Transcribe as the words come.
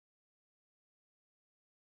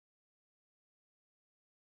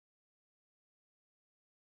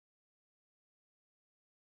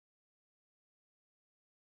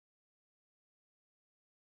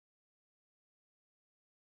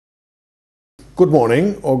Good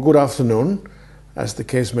morning or good afternoon, as the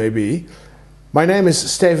case may be. My name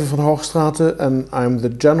is Steven van Hoogstraten and I'm the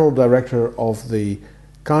General Director of the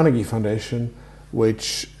Carnegie Foundation,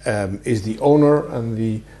 which is the owner and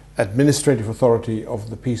the administrative authority of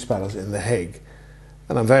the Peace Palace in The Hague.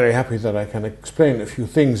 And I'm very happy that I can explain a few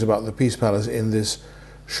things about the Peace Palace in this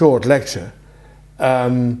short lecture.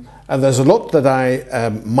 And there's a lot that I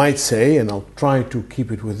might say, and I'll try to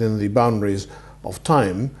keep it within the boundaries of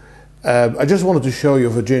time. I just wanted to show you,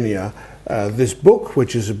 Virginia, this book,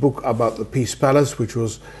 which is a book about the Peace Palace, which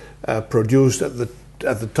was produced at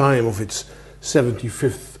the time of its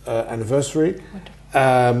 75th anniversary.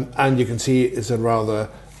 And you can see it's a rather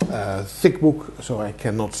thick book, so I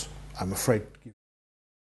cannot, I'm afraid,